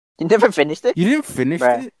 You never finished it? You didn't finish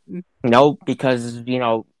Bruh. it? No, because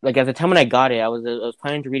like at the time when I got it, I was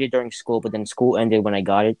planning to read it during school, but then school ended when I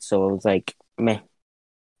got it, so it was like meh.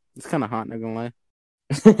 It's kind of hot, not gonna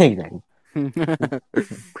Exactly, lie.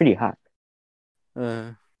 pretty hot.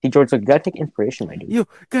 uh, See, George, like, you gotta take inspiration, my dude. yo,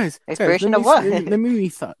 guys. Inspiration let of me-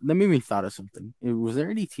 what? Let me thought of something. Was there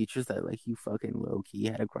any teachers that like you fucking low key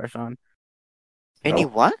had a crush on? Any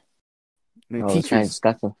what? Like, Oh, it's kind of teachers.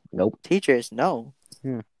 disgusting. Nope. Teachers? No.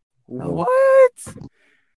 What?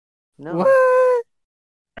 No. What?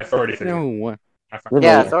 Authority figure. No one. I, find- Really?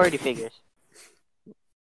 Yeah, authority figures.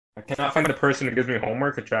 I cannot find the person who gives me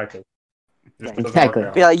homework attractive. Just doesn't Exactly.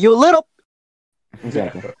 work Be out. like, you little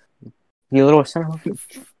Exactly. You little son of a...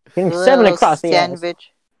 Getting 7 little across the ass.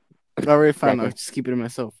 sandwich. All right, fine. Exactly. I'll just keep it to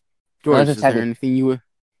myself. No, George, just is there have it. anything you like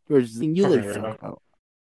to Okay, talk about?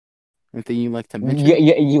 Anything you like to mention?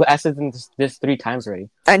 You asked it this 3 times already.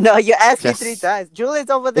 I know, you asked me Yes. 3 times. Julian's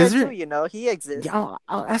over there Is there- too, he exists. Yeah,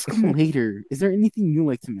 I'll ask him later. Is there anything you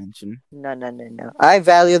like to mention? No. I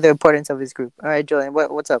value the importance of his group. All right, Julian,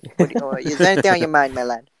 what's up? Is there anything on your mind, my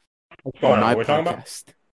lad? What's going on? My What we talking about? podcast.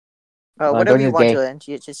 Whatever George you is want, gay. Julian.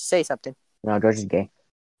 You just say something. No, George is gay.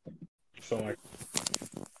 So like,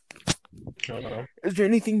 I don't know. Is there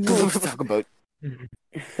anything you want to talk about?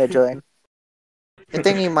 Hey, Julian.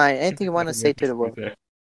 Anything you mind? Anything you want to say to the world? You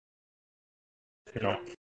know,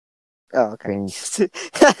 Oh, okay. Cringe.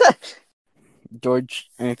 George,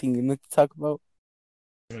 anything you like to talk about?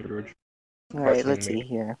 George. All right, let's see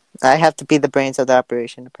here. I have to be the brains of the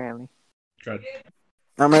operation, apparently. Good.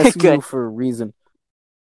 I'm asking you Good. for a reason.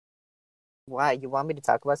 Why? You want me to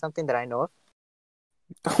talk about something that I know of?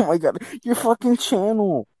 Oh my god, your fucking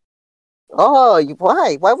channel. Oh,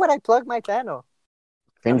 why? Why would I plug my channel?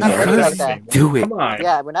 Cringe. I'm not petty like Because that. do it. Come on.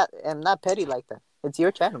 Yeah, I'm not petty like that. It's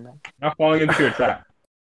your channel, man. Not falling into your trap.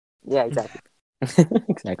 Yeah, exactly.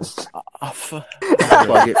 Exactly. I'll plug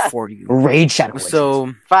it for you. Rage shadow.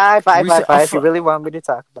 So, Five. Reset- If you really want me to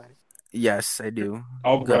talk about it. yes, I do.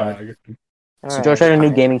 Oh God. god. All So right, George had a new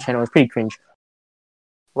fine. gaming channel. It's pretty cringe.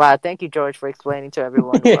 Wow, thank you, George, for explaining to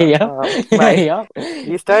everyone. Yeah. Right. Yeah.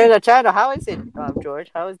 You started a channel. How is it, George?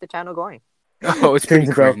 How is the channel going? Oh, it's pretty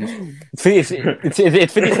Cringe, bro. cringe. It's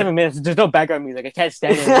 57 minutes. There's no background music. I can't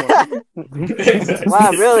stand it anymore.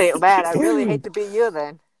 Wow, really, man, I really hate to be you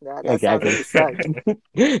then. That Exactly. sounds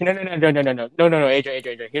really sucks. No,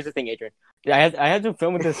 Adrian. Here's the thing, Adrian. I had to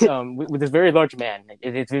film with this with this very large man.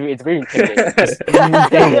 It's very intimidating.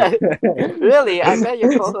 Really, I bet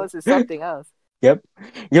your co-host is something else. Yep.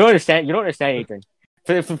 You don't understand, Adrian.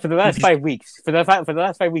 For the last 5 weeks, for the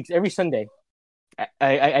last 5 weeks, every Sunday,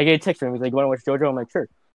 I get a text from him. He's like, "You want to watch JoJo?" I'm like, "Sure."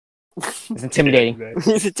 It's intimidating.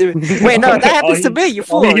 Wait, no, that happens to me. You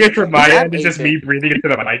fool. All you hear from my You end is have just me breathing into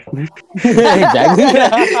the mic. Exactly.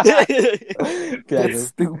 That's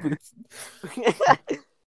stupid.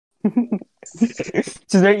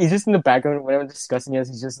 He's just in the background whenever discussing us.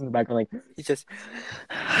 He's just in the background, like He just.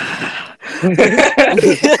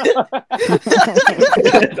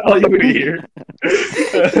 That's all you would hear.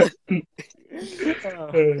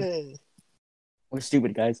 we're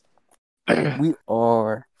stupid guys. We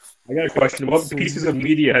are. I got a question. What pieces of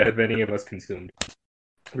media have any of us consumed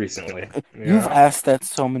recently? You've asked that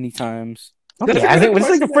so many times. Okay, I think it's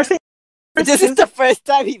like the first thing. This is the first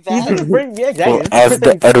time he's Yeah, asked. exactly. Well, This is as first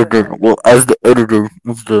the thing- editor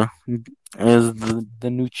of the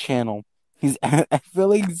new channel, I feel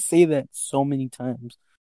like you say that so many times.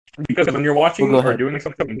 Because when you're watching Well, go or ahead. doing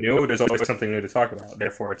something new, there's always something new to talk about.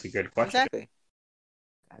 Therefore, it's a good question. Exactly.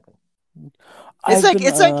 I've It's been like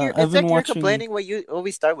you're watching- complaining what you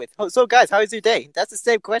always start with. Oh, so guys, how is your day? That's the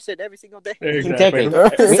same question every single day. Exactly.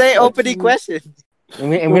 It's the same opening question.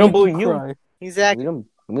 and we don't bully you. Cry. Exactly.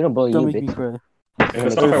 We don't bully Don't you, make me bitch. cry. And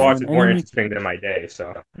the stuff I watch is more Enemy- interesting than my day,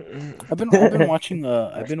 so. I've been watching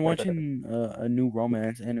a new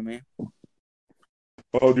romance anime.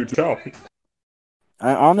 Oh, do tell.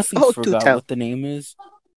 I honestly Oh, do forgot tell. what the name is,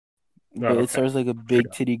 but Oh, okay. it stars like a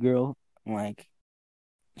big titty girl, like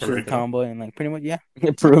she's a Original. tomboy, and like pretty much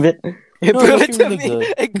Prove it. No, Prove it's it to really me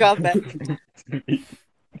good. and come back.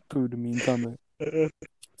 proved to me in comment.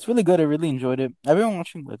 It's really good. I really enjoyed it. I've been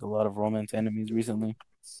watching like a lot of romance animes recently.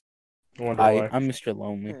 I wonder why. I'm Mr.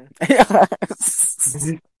 Lonely. All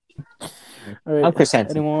I'm right. Chris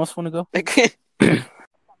Hansen. Anyone else want to go? Yeah,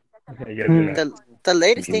 you gotta do that. The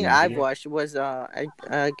latest thing I've watched was I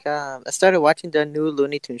started watching the new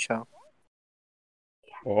Looney Tunes show.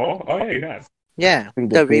 Oh, yeah, you have. Yeah, Pretty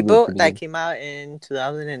the good, pretty good, reboot pretty that good. came out in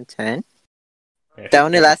 2010. Yeah, That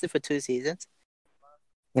only lasted for 2 seasons.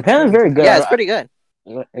 Apparently, it's very good. Yeah, it's pretty good.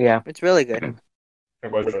 Yeah. It's really good.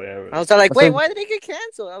 It was really. I was like, What's wait, that? why did it get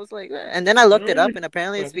canceled? I was like, and then I looked it up, and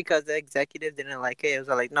apparently it's because the executive didn't like it. It was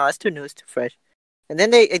like, no, it's too new, it's too fresh. And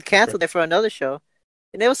then it canceled it for another show,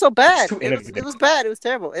 and it was so bad. too It was innovative. bad. It was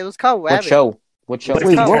terrible. It was called What Rabbit. show? What show? What's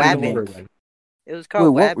Wait, it called? what Rabbit. remake? Then? It was called Wait,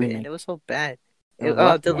 what Rabbit, and remake? it was so bad. It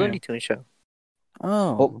was The what? Looney Tunes show.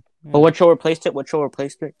 Oh, But what show replaced it? What show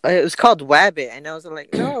replaced it? It was called Wabbit, and I was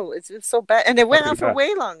like, no, it's so bad, and it went on Pretty for bad.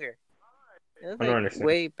 way longer. It was I don't understand.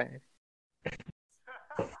 way bad.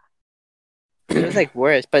 It was like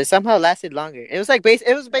worse, but it somehow lasted longer. It was like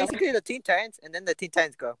it was basically the Teen Titans, and then the Teen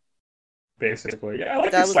Titans Go. Basically, yeah, I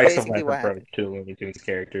like That the was slice of basically life what approach happened. to Looney Tunes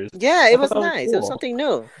characters. Yeah, it was thought that was nice. It was cool. something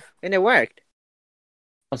new, and it worked.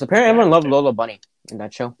 So apparently, everyone loved Lola Bunny in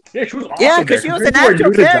that show. Yeah, she was awesome. Yeah, there. because she was an Compared to her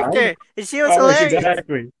actual new design- character, and she was Oh, hilarious.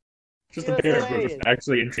 exactly. Just She the was character was hilarious.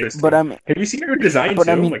 actually interesting. but Have you seen her design but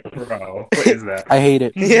too? I mean- Like, bro, what is that? I hate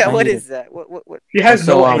it. Yeah, I what hate is that? What? She has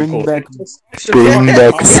So, no bring ankles. back- It's just bring fucking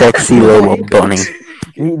back awesome. sexy Lola Bunny.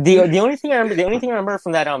 The only thing I remember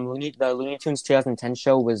from that the Looney Tunes 2010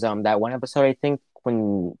 show was that one episode, I think,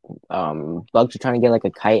 when Bugs were trying to get like a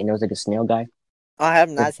kite and there was like a snail guy. Oh, I have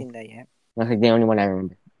not seen that yet. That's like the only one I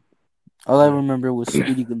remember. All I remember was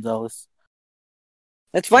Speedy Gonzalez.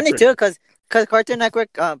 It's funny pretty- too, because Cartoon Network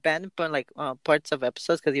banned him from like parts of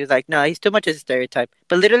episodes because he was like, no, he's too much of a stereotype.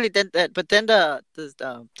 But literally, then the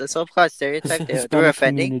so-called stereotype they were Hispanic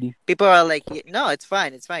offending. community. People are like, no, it's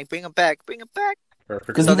fine, bring him back. Perfect.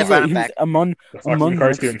 Because So he they was, brought him he was back. among The fucking among cartoon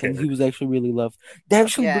Mexicans, character. he was actually really loved. They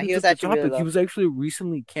actually Yeah, brings he was up the actually really topic. He loved. was actually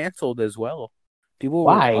recently canceled as well. People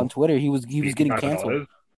Why? were on Twitter. He was getting Not canceled. Gonzalez.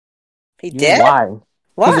 He Yeah. did? Why? Because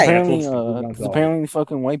Why? apparently, Canceled Speedy Gonzalez. apparently,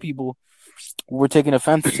 fucking white people were taking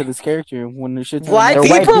offense to this character when the shit. Why They're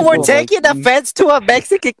white people were people, taking offense to a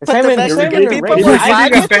Mexican, It's but not the even- it's not Mexican even people racist. were I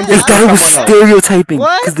fine think with offended They it? thought it was Someone else. stereotyping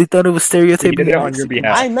What? because they thought it was He stereotyping. did it on your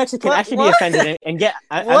behalf. I'm Mexican. What? I should be What? offended and get.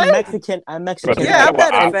 I'm What? Mexican. I'm Mexican. Yeah, I'm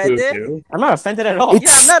not I'll offended. too. I'm not offended at all. It's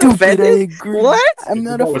Yeah, I'm not stupid. offended. I agree. What? I'm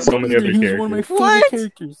not That was so offended many either. other He was one of my favorite What?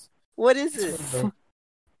 characters. What is it?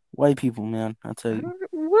 White people, man. I'll tell you.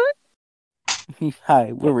 What?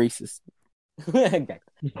 Hi, we're racist.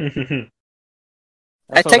 Exactly.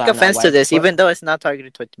 I take I'm not offense to white. this, What? even though it's not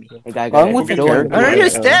targeted towards me. Along with the character- I don't Right.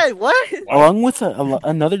 understand. What? Along with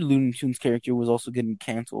another Looney Tunes character was also getting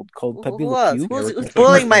canceled called Pepe Who Le was? Pew. Who's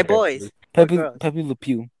bullying my boys? Pepe girls? Pepe Le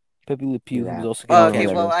Pew. Pepe Le Pew Yeah. was also Oh, getting okay,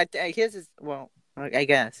 canceled well, here's his. Well, I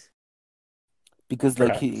guess. because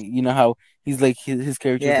like you know how he's like his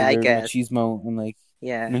characters Yeah, are I very guess. machismo and like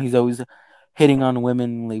Yeah. you know, he's always hitting on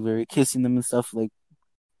women, like very kissing them and stuff like.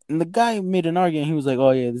 And the guy made an argument. He was like,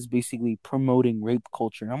 "Oh yeah, this is basically promoting rape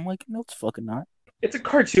culture." I'm like, "No, it's fucking not." It's a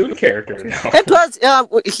cartoon character now. And plus,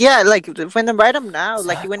 yeah, like when I write him now,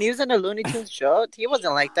 like when he was in a Looney Tunes show, he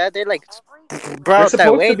wasn't like that. They like They're brought that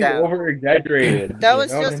supposed way to be down. over exaggerated. That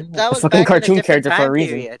was that was A fucking back in a cartoon different character for a time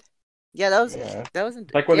reason. period. Yeah, that was Yeah. that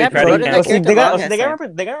wasn't Like when yeah, they tried but to what did cancel- that They got, character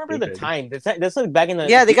they got long to remember the Stupid. time. That's like back in the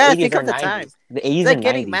Yeah, they gotta 80s think or of the 90s. time. The 80s It's like and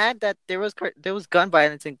getting 90s. mad that there was gun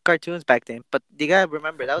violence in cartoons back then, but you gotta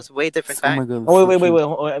remember that was a way different Oh my time. god. Oh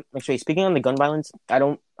wait. Actually, speaking on the gun violence, I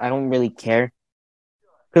don't really care.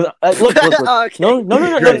 Because look. Oh, okay. No.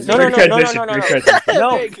 Great transition.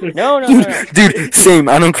 Dude, same.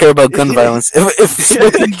 I don't care about gun violence.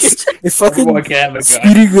 If fucking Everyone can have a gun.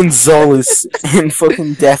 Speedy Gonzalez and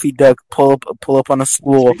fucking Daffy Duck pull up on a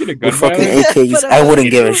school Speaking of gun with fucking violence- AKs, I wouldn't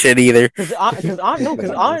give a shit either. Because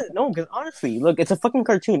honestly, look, it's a fucking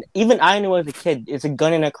cartoon. Even I knew as a kid, it's a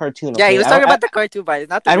gun in a cartoon. Yeah, okay? he was talking about the cartoon violence,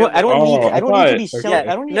 not the I real don't one. need I to be thought- shelled.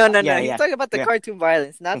 I don't need. No, Yeah, he's yeah. talking about the Yeah. cartoon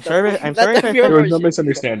violence, not I'm the sorry. not I'm sorry the if I real There was no version.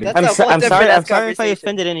 misunderstanding. That's I'm, a so, whole I'm different sorry. ass I'm sorry if I conversation.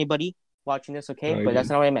 offended anybody watching this. Okay, No, but you that's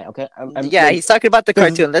not what I meant. Okay. Yeah, he's talking about the Cause-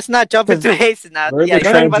 cartoon. Let's not jump cause- into haste now. Where's Yeah, the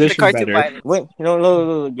he's talking about the transition cartoon better? violence. Wait,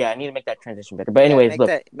 no, yeah, I need to make that transition better. But anyways, Yeah,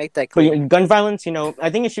 look, make that for clear. gun violence, I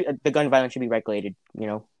think the gun violence should be regulated.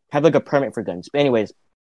 Have like a permit for guns. But anyways,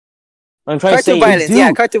 I'm trying to say. Cartoon violence, do.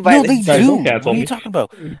 yeah, cartoon No, violence. they Guys, do. don't What cancel are you me. talking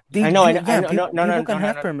about? They I know, do. Yeah, no, people can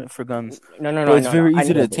have permit for guns, No, but it's very I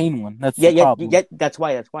easy to know. attain one. That's Yeah, the yeah, problem. yeah. That's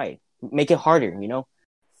why. Make it harder.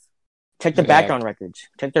 Check the Yeah. background records.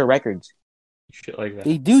 Check their records. Shit like that.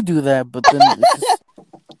 They do that, but then it's just,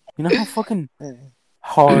 you know how fucking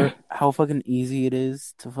hard, how fucking easy it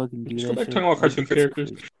is to fucking do Just that go back shit. talking about cartoon It's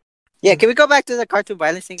characters. crazy. Yeah, can we go back to the cartoon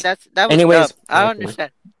violence thing? That was Anyways. dumb. I don't Okay.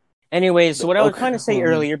 understand. Anyways, so what I was Okay. trying to say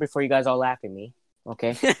earlier before you guys all laugh at me,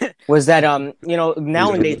 okay, was that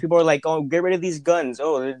nowadays people are like, oh, get rid of these guns.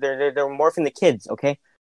 Oh, they're morphing the kids. Okay,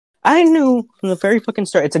 I knew from the very fucking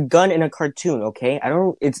start it's a gun in a cartoon. Okay, I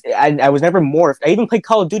was never morphed. I even played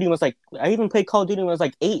Call of Duty and was like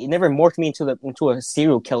 8. It never morphed me into a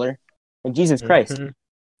serial killer. Like Jesus Christ, Mhm.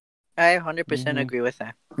 I 100% Mhm. agree with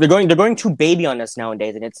that. they're going too baby on us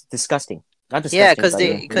nowadays, and it's disgusting. Not disgusting. Yeah, 'cause but,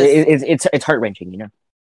 they- it's heart wrenching.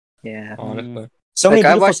 Yeah. Honestly. So Like, many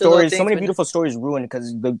I beautiful watched the little stories. So things many when- beautiful stories ruined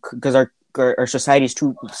because our society is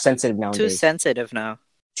too sensitive nowadays. Too sensitive now.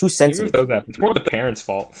 Too Even sensitive. though that, it's more the parents'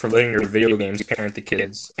 fault for letting your video games parent the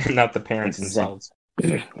kids, and not the parents Exact-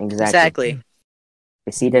 themselves. Exactly.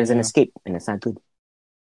 They see it as an Yeah. escape, and it's not good.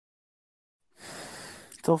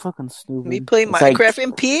 It's all fucking stupid. We play It's like- Minecraft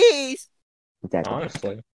in peace. Exactly.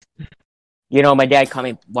 Honestly. My dad caught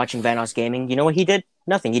me watching Vanos Gaming. You know what he did?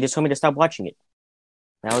 Nothing. He just told me to stop watching it.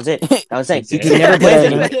 That was it. That was it. He never blamed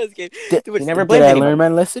anyone. He never Did blamed I anyone. learn my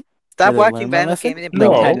lesson? Stop Did I watching learn my Vanos lesson? Gaming and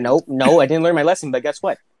No. play No, I didn't learn my lesson. But guess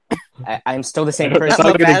what? I'm still the same It's person. not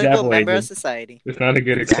I'm a a good valuable example, member of Adrian. society. It's not a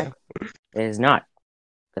good example. It is not,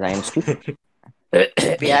 because I am stupid.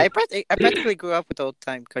 But yeah, I practically grew up with old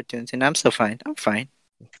time cartoons, and I'm still fine. I'm fine.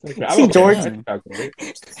 See, George. Exactly.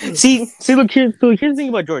 See, look here. So here's the thing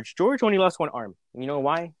about George. George only lost one arm. You know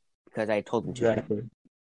why? Because I told him to.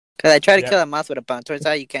 Cause I tried to Yeah. kill a mouse with a bomb. Turns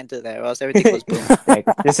out you can't do that, or else everything goes boom. Like,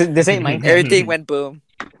 this ain't Minecraft. Everything went boom.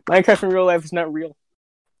 Minecraft in real life is not real.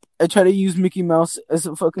 I try to use Mickey Mouse as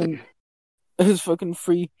a fucking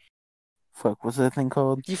free. Fuck, what's that thing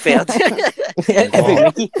called? You failed.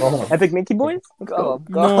 Epic Mickey boys. Go.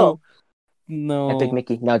 No. Epic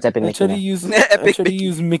Mickey. No, it's Epic I Mickey. try to now. use Epic Mickey.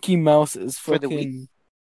 use Mickey Mouse as For the fucking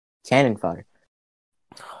Cannon fodder.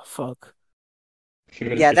 fuck.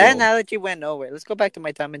 Yeah, that analogy went nowhere. Let's go back to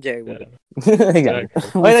my Tom and Jerry movie. Exactly.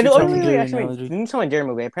 What's Wait, your Tom and Jerry actually, analogy? the new Tom and Jerry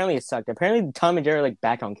movie. Apparently, it sucked. Apparently, Tom and Jerry are like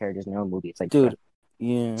background characters in their own movie. It's like, Dude,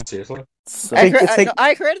 yeah. Seriously? So, I heard, It's like-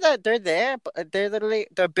 I heard that they're there, but they're literally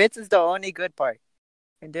their bits is the only good part,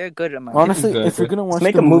 and they're good amount. honestly, Exactly. if you're gonna watch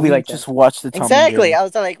make the a movie like that. just watch the Tom and Exactly. Jerry. I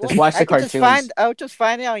was like, Just what? watch the I could just cartoons. I would just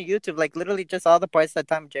find it on YouTube, like literally just all the parts that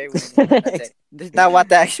Tom and Jerry was in. That's it. Just not what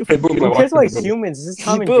the actual. Hey, boom, Who I cares watched about the- humans? This is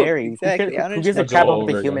Tom and Boom, Jerry. exactly. I Who gives a understand. crap All about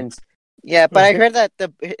over the again. humans? Yeah, but I heard that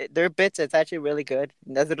their bits it's actually really good.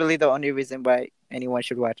 And that's literally the only reason why anyone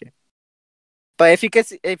should watch it. But if you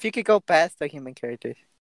could go past the human characters,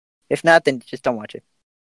 if not, then just don't watch it.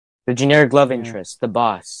 The generic love Yeah. interest, the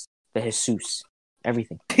boss, the Jesus,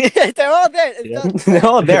 everything. They're all there. It's Yeah. not- They're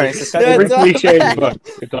all there. It's just They're Every It's all cliche in bad. the book,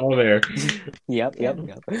 it's all there. Yep.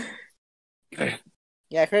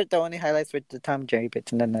 Yeah, I heard the only highlights were the Tom and Jerry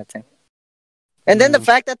bits, and then that's it. And then the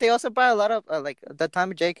fact that they also brought a lot of like the Tom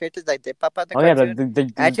and Jerry characters that did pop out the Oh yeah, cartoon.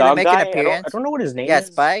 the Actually dog make an guy. appearance. I don't know what his name Yeah, is.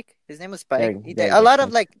 Spike. His name was There- Spike. there A you lot go.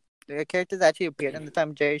 of like the characters that actually appeared in the Tom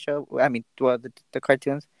and Jerry show. I mean, well, the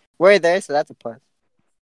cartoons were there, so that's a plus.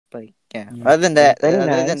 But yeah, Yeah. other than that, Very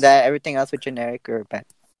nice. everything else was generic or bad.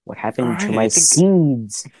 What happened to Alright, my I think-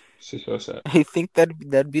 seeds? So sad. I think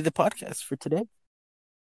that'd be the podcast for today.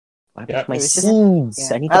 What happened Yeah. to my It was just- seeds?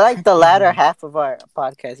 Yeah. I need I to like the plant latter them. half of our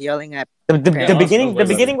podcast, yelling at. The Yeah, beginning sounds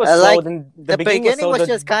way was I slow. like- Then the beginning was slow,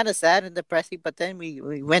 just kind of sad and depressing, but then we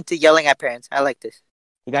went to yelling at parents. I like this.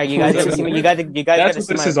 You guys got to see you guys That's got to what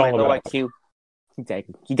see this my, is my all low about. IQ.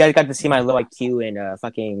 Exactly. You guys got to see my low IQ and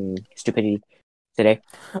fucking stupidity today.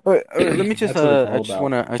 Alright, let me just That's what it's all I just about.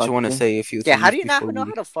 wanna Fucking- say a few things. Yeah, how do you not before know we-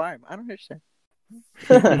 how to farm? I don't understand.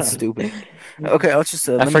 That's stupid. Okay, I'll just.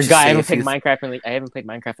 I let me just forgot. I say a haven't played few. Minecraft. I haven't played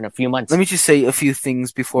Minecraft in a few months. Let me just say a few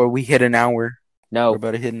things before we hit an hour. We're No,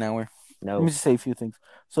 about to hit an hour. Let no, me just say a few things.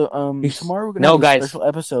 So, Peace. tomorrow we're gonna No, have a guys. special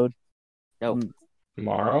episode. no,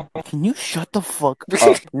 Tomorrow? Can you shut the fuck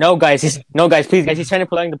up? no, guys. No, guys. Please, guys. He's trying to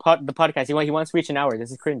prolong the podcast. He wants to reach an hour.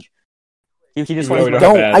 This is cringe. He just No, wants. we to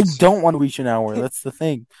don't have I ads. don't want to reach an hour. That's the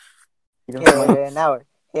thing. He Yeah, doesn't want- an hour.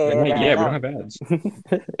 Yeah, Yeah, an we hour. don't have ads.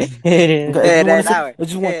 Okay, Yeah, I an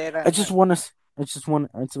hour. just want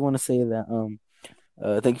to say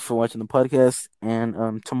that thank you for watching the podcast,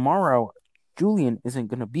 and tomorrow Julian isn't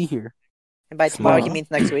gonna be here. And by tomorrow, he Tomorrow?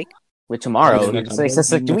 means next week. With tomorrow, Next it's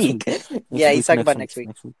just like the week. Yeah, he's talking about next week.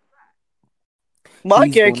 Mark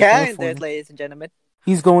He's your going to calendars, California. ladies and gentlemen.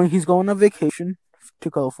 He's going on vacation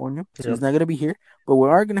to California, so Yep. he's not gonna be here. But we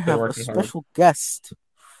are gonna Still have a working hard. special guest.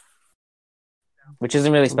 Which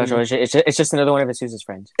isn't really special. It's just another one of Susan's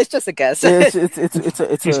friends, It's just a guess.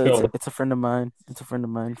 He's cool. It's a friend of mine. It's a friend of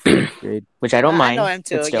mine from 8th grade. which I don't mind. I know him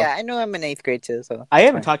too. but still. Yeah, I know him in 8th grade too. So I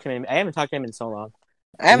haven't it's fine. talked to him. I haven't talked to him in so long.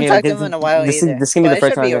 I haven't Yeah, talked to him in a while this either. This is gonna be but the it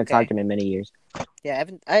first should time I'm be gonna okay. talk to him in many years. Yeah,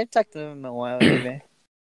 I haven't talked to him in a while either.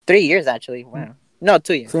 3 years actually. Wow. No,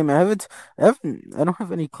 2 years. Same. I don't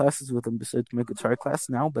have any classes with him besides my guitar class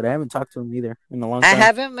now, but I haven't talked to him either in a long I time.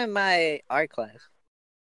 have him in my art class.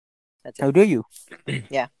 That's How it. dare you?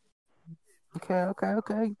 Yeah. Okay.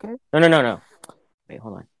 No. Wait,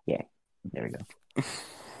 hold on. Yeah, there we go.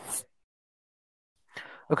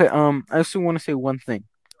 Okay. I also want to say one thing.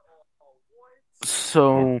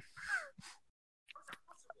 So,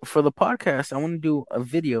 for the podcast, I want to do a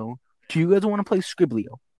video. Do you guys want to play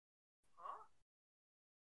Scriblio?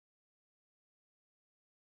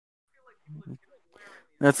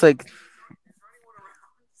 That's like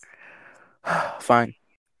fine.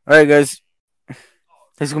 All right, guys.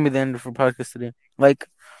 This is gonna be the end of our podcast today. Like,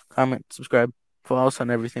 comment, subscribe, follow us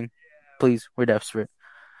on everything. Please, we're desperate.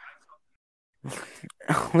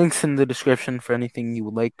 Links in the description for anything you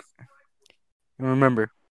would like. And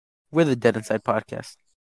remember, we're the Dead Inside Podcast.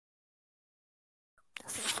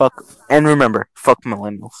 Fuck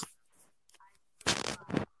millennials.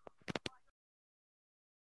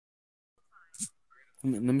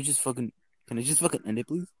 Let me just fucking. Can I just fucking end it,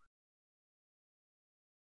 please?